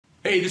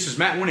Hey, this is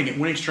Matt Wenning at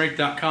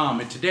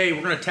WenningStrength.com, and today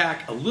we're going to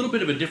attack a little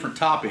bit of a different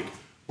topic.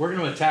 We're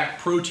going to attack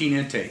protein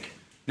intake.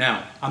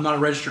 Now, I'm not a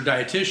registered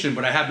dietitian,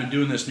 but I have been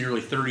doing this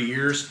nearly 30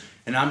 years,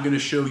 and I'm going to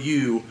show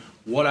you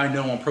what I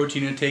know on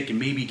protein intake and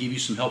maybe give you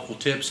some helpful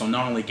tips on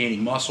not only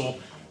gaining muscle,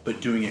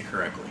 but doing it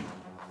correctly.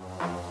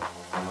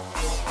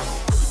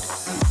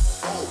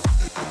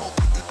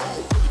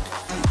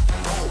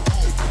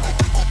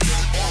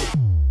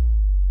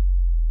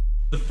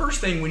 The first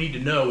thing we need to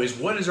know is,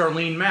 what is our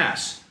lean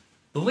mass?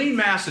 The lean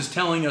mass is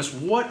telling us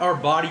what our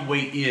body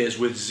weight is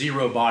with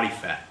zero body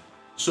fat.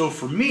 So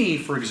for me,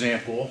 for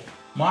example,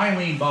 my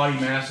lean body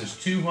mass is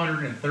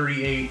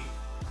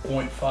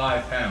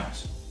 238.5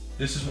 pounds.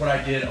 This is what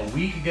I did a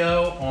week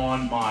ago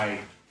on my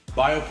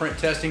bioprint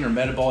testing or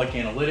metabolic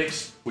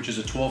analytics, which is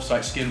a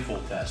 12-site skin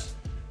fold test.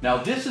 Now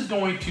this is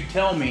going to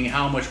tell me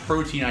how much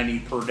protein I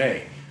need per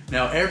day.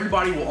 Now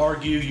everybody will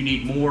argue you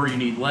need more, you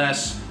need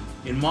less.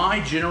 In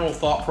my general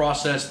thought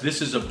process, this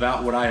is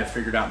about what I have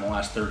figured out in the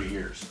last 30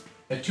 years.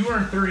 At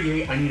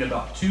 238, I need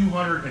about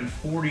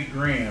 240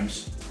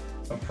 grams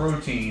of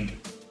protein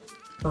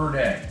per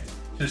day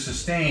to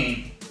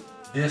sustain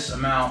this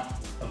amount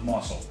of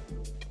muscle.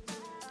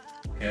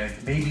 Okay,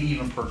 maybe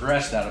even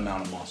progress that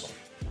amount of muscle.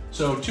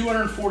 So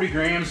 240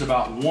 grams,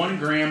 about 1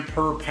 gram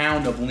per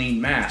pound of lean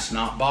mass,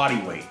 not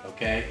body weight,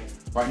 okay?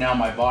 Right now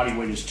my body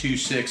weight is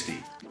 260.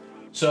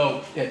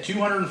 So at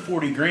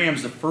 240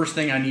 grams, the first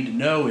thing I need to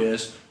know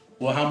is,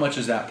 well, how much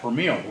is that per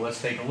meal? Well, let's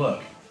take a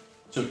look.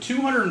 So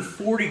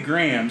 240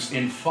 grams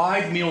in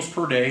 5 meals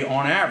per day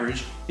on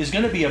average is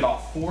going to be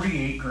about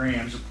 48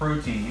 grams of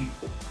protein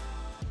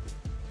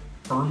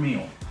per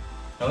meal.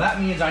 Now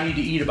that means I need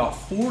to eat about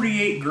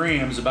 48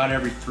 grams about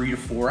every 3 to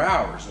 4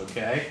 hours,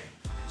 okay?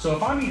 So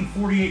if I'm eating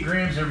 48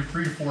 grams every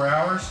 3 to 4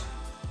 hours,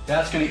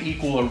 that's going to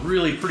equal a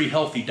really pretty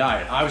healthy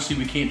diet. Obviously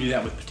we can't do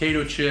that with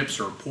potato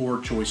chips or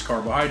poor choice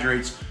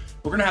carbohydrates.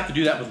 We're going to have to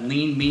do that with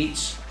lean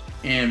meats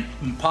and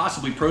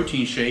possibly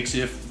protein shakes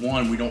if,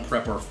 one, we don't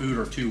prep our food,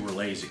 or two, we're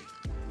lazy.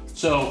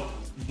 So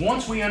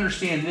once we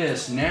understand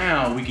this,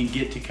 now we can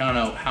get to kind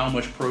of how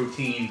much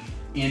protein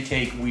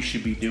intake we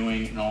should be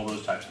doing and all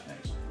those types of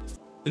things.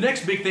 The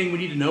next big thing we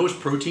need to know is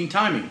protein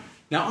timing.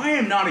 Now I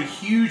am not a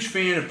huge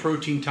fan of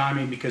protein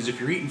timing because if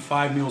you're eating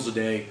 5 meals a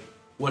day,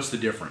 what's the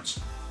difference?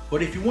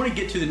 But if you want to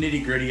get to the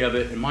nitty-gritty of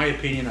it, in my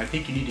opinion, I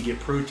think you need to get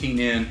protein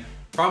in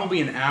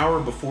probably an hour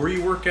before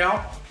you work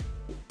out.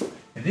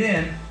 And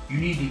then you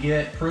need to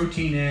get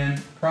protein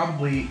in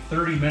probably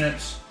 30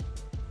 minutes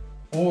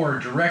or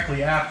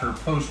directly after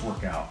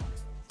post-workout.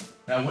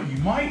 Now what you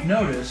might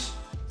notice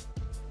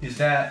is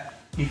that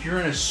if you're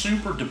in a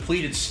super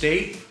depleted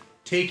state,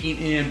 taking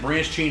in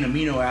branched chain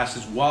amino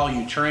acids while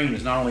you train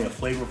is not only a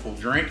flavorful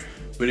drink,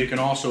 but it can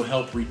also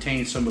help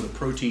retain some of the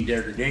protein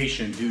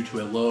degradation due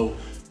to a low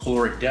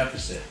caloric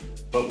deficit.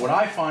 But what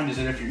I find is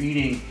that if you're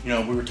eating,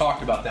 we were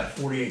talking about that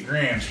 48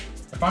 grams,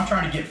 if I'm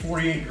trying to get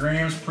 48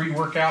 grams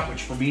pre-workout,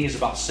 which for me is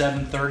about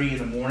 7:30 in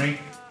the morning,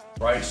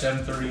 right,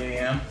 7:30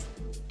 a.m.,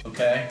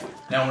 okay?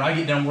 Now when I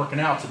get done working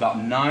out, it's about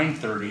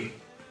 9:30,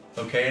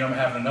 okay, and I'm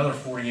having another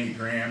 48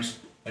 grams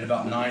at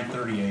about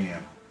 9:30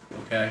 a.m.,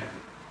 okay?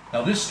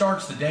 Now this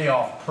starts the day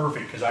off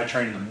perfect because I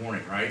train in the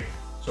morning, right?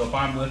 So if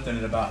I'm lifting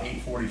at about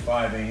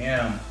 8:45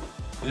 a.m.,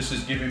 this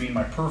is giving me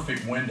my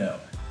perfect window.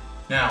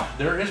 Now,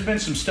 there has been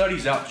some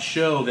studies out to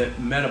show that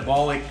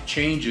metabolic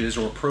changes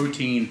or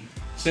protein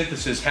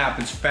synthesis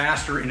happens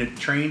faster in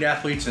trained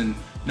athletes and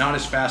not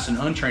as fast in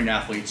untrained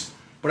athletes.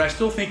 But I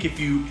still think if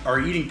you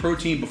are eating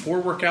protein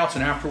before workouts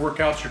and after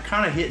workouts, you're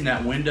kind of hitting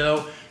that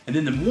window. And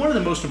then one of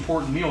the most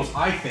important meals,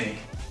 I think,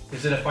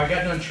 is that if I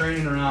got done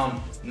training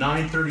around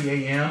 9:30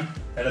 a.m.,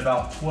 at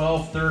about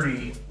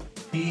 12:30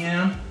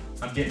 p.m.,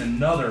 I'm getting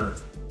another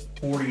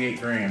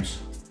 48 grams,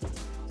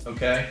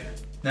 okay?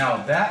 Now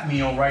that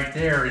meal right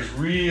there is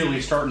really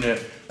starting to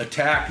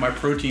attack my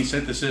protein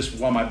synthesis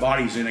while my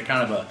body's in a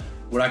kind of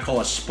what I call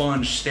a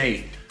sponge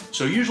state.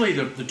 So usually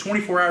the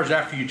 24 hours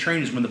after you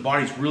train is when the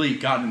body's really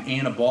gotten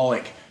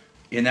anabolic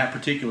in that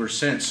particular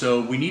sense.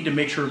 So we need to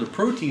make sure the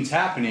protein's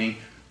happening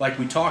like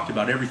we talked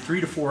about every 3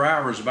 to 4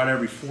 hours, about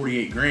every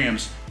 48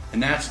 grams.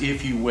 And that's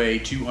if you weigh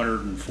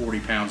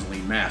 240 pounds of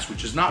lean mass,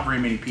 which is not very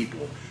many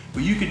people.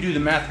 But you can do the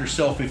math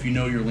yourself if you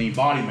know your lean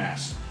body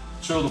mass.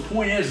 So the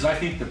point is I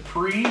think the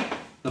pre,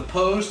 the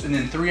post, and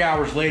then 3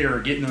 hours later,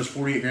 getting those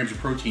 48 grams of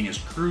protein is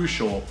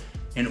crucial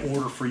in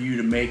order for you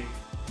to make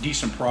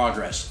decent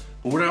progress.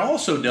 But what it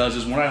also does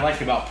is, what I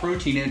like about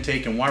protein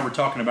intake and why we're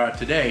talking about it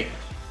today,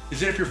 is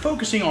that if you're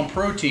focusing on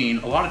protein,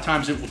 a lot of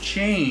times it will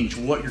change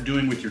what you're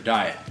doing with your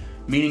diet.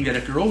 Meaning that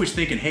if you're always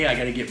thinking, hey, I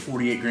gotta get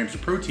 48 grams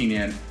of protein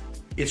in,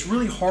 it's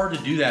really hard to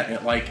do that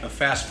at like a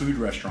fast food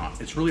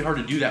restaurant. It's really hard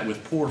to do that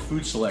with poor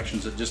food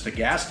selections at just a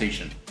gas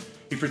station.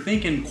 If you're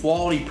thinking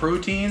quality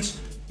proteins,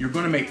 you're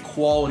going to make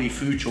quality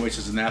food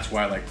choices, and that's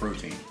why I like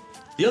protein.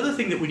 The other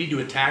thing that we need to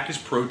attack is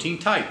protein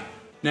type.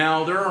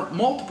 Now, there are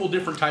multiple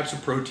different types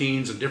of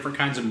proteins and different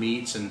kinds of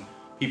meats, and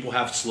people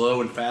have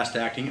slow and fast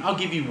acting. I'll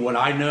give you what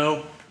I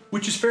know,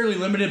 which is fairly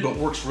limited but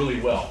works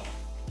really well.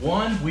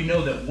 One, we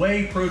know that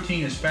whey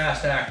protein is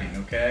fast acting,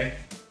 okay?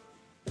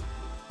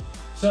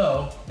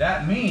 So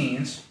that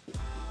means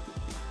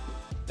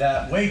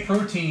that whey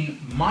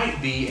protein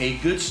might be a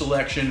good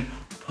selection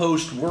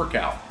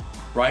post-workout,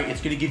 right?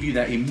 It's gonna give you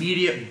that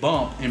immediate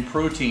bump in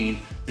protein,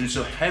 and it's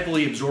so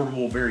heavily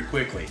absorbable very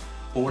quickly.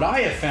 But what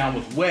I have found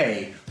with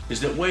whey is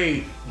that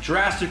whey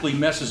drastically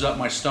messes up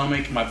my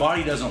stomach, my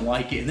body doesn't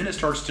like it, and then it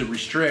starts to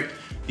restrict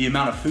the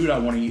amount of food I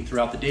want to eat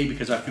throughout the day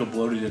because I feel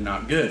bloated and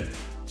not good.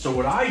 So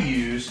what I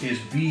use is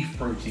beef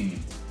protein.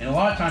 And a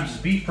lot of times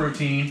this beef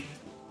protein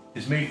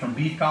is made from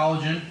beef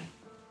collagen.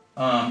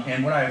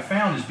 And what I have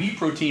found is beef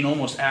protein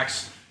almost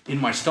acts in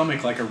my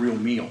stomach like a real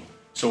meal.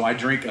 So I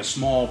drink a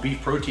small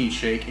beef protein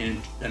shake,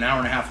 and an hour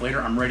and a half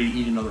later, I'm ready to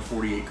eat another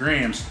 48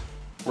 grams.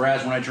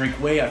 Whereas when I drink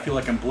whey, I feel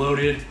like I'm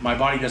bloated. My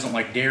body doesn't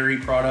like dairy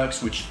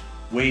products, which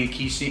whey and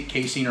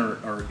casein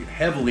are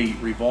heavily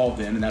revolved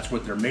in, and that's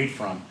what they're made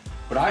from.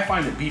 But I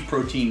find that beef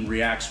protein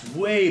reacts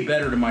way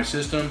better to my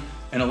system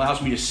and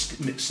allows me to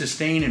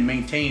sustain and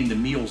maintain the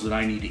meals that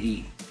I need to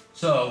eat.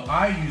 So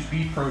I use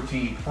beef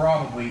protein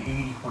probably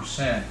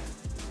 80%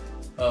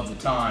 of the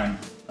time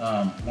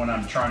when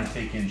I'm trying to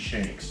take in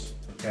shakes,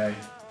 okay?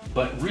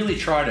 But really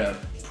try to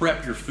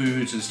prep your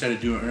foods instead of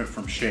doing it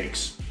from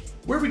shakes.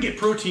 Where we get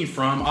protein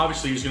from,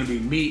 obviously, is going to be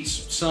meats.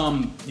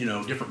 Some,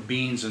 different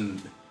beans and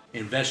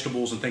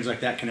vegetables and things like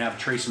that can have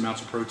trace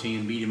amounts of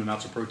protein, medium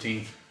amounts of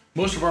protein.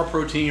 Most of our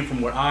protein,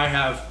 from what I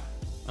have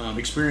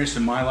experienced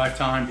in my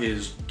lifetime,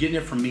 is getting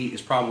it from meat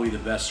is probably the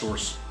best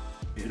source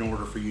in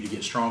order for you to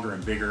get stronger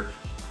and bigger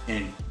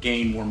and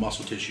gain more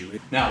muscle tissue.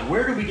 Now,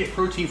 where do we get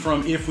protein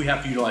from if we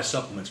have to utilize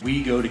supplements?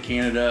 We go to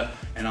Canada,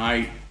 and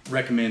I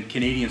recommend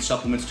Canadian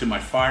supplements to my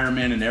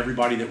firemen and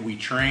everybody that we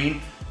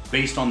train,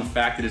 based on the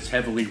fact that it's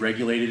heavily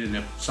regulated, and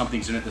if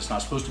something's in it that's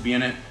not supposed to be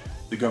in it,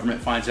 the government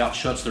finds out,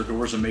 shuts their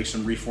doors, and makes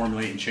them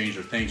reformulate and change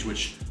their things,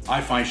 which I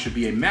find should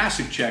be a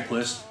massive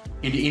checklist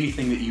into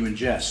anything that you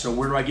ingest. So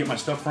where do I get my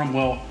stuff from?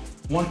 Well,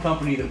 one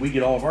company that we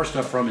get all of our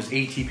stuff from is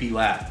ATP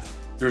Lab.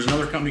 There's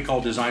another company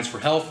called Designs for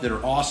Health that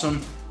are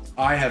awesome.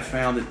 I have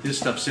found that this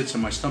stuff sits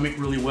in my stomach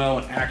really well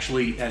and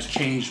actually has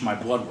changed my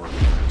blood work.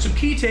 Some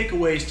key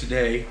takeaways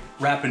today,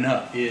 wrapping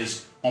up,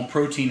 is on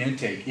protein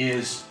intake,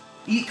 is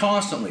eat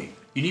constantly.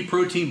 You need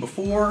protein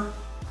before,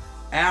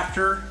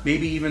 after,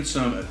 maybe even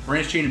some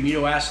branched chain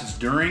amino acids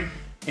during,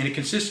 and a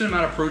consistent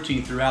amount of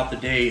protein throughout the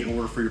day in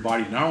order for your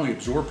body to not only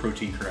absorb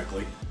protein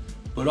correctly,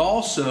 but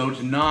also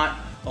to not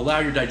allow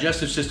your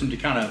digestive system to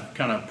kind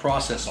of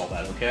process all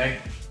that, okay?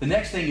 The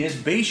next thing is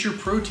base your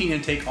protein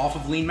intake off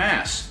of lean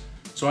mass.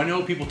 So I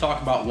know people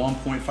talk about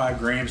 1.5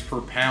 grams per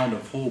pound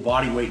of whole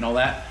body weight and all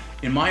that.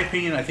 In my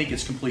opinion, I think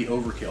it's complete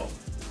overkill.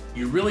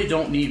 You really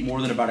don't need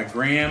more than about a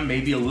gram,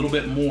 maybe a little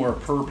bit more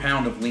per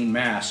pound of lean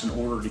mass in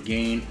order to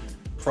gain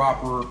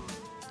proper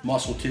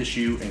muscle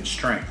tissue and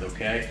strength,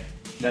 okay?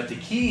 Now the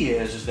key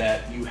is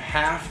that you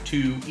have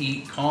to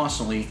eat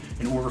constantly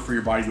in order for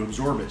your body to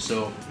absorb it.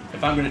 So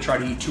if I'm gonna try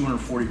to eat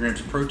 240 grams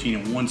of protein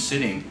in one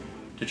sitting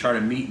to try to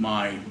meet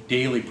my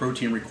daily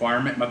protein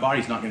requirement, my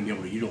body's not gonna be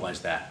able to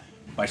utilize that.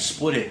 If I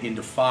split it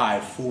into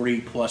 5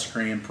 40+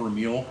 gram per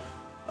meal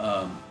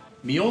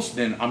meals,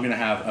 then I'm gonna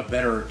have a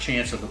better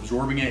chance of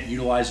absorbing it,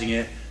 utilizing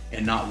it,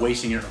 and not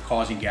wasting it or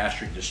causing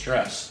gastric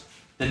distress.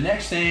 The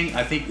next thing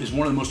I think is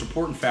one of the most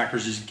important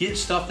factors is get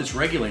stuff that's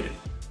regulated.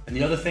 And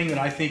the other thing that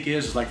I think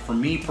is like, for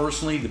me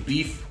personally, the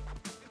beef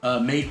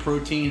made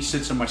protein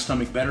sits in my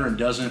stomach better and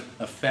doesn't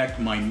affect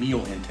my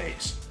meal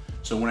intakes.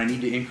 So when I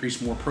need to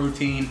increase more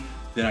protein,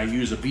 then I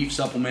use a beef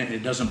supplement, and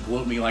it doesn't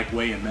bloat me like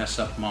whey and mess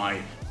up my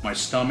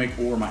stomach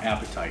or my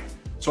appetite.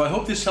 So I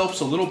hope this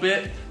helps a little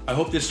bit. I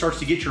hope this starts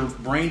to get your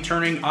brain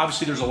turning.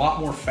 Obviously there's a lot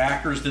more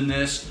factors than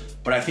this,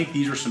 but I think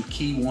these are some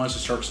key ones to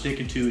start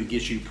sticking to and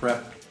get you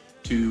prepped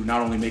to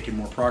not only making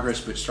more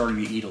progress, but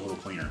starting to eat a little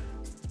cleaner.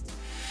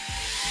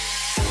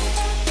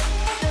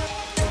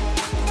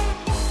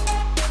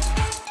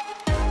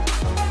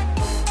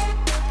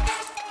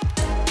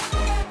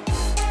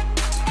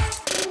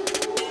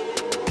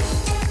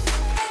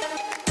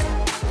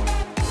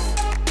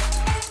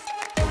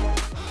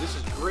 This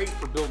is great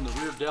for building the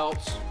rear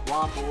delts,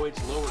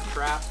 rhomboids, lower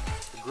trap,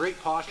 a great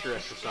posture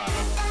exercise.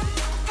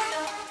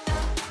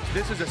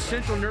 This is a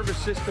central nervous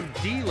system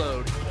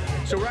deload.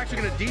 So we're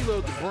actually going to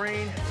deload the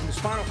brain and the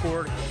spinal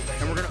cord,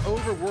 and we're going to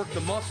overwork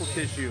the muscle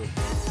tissue.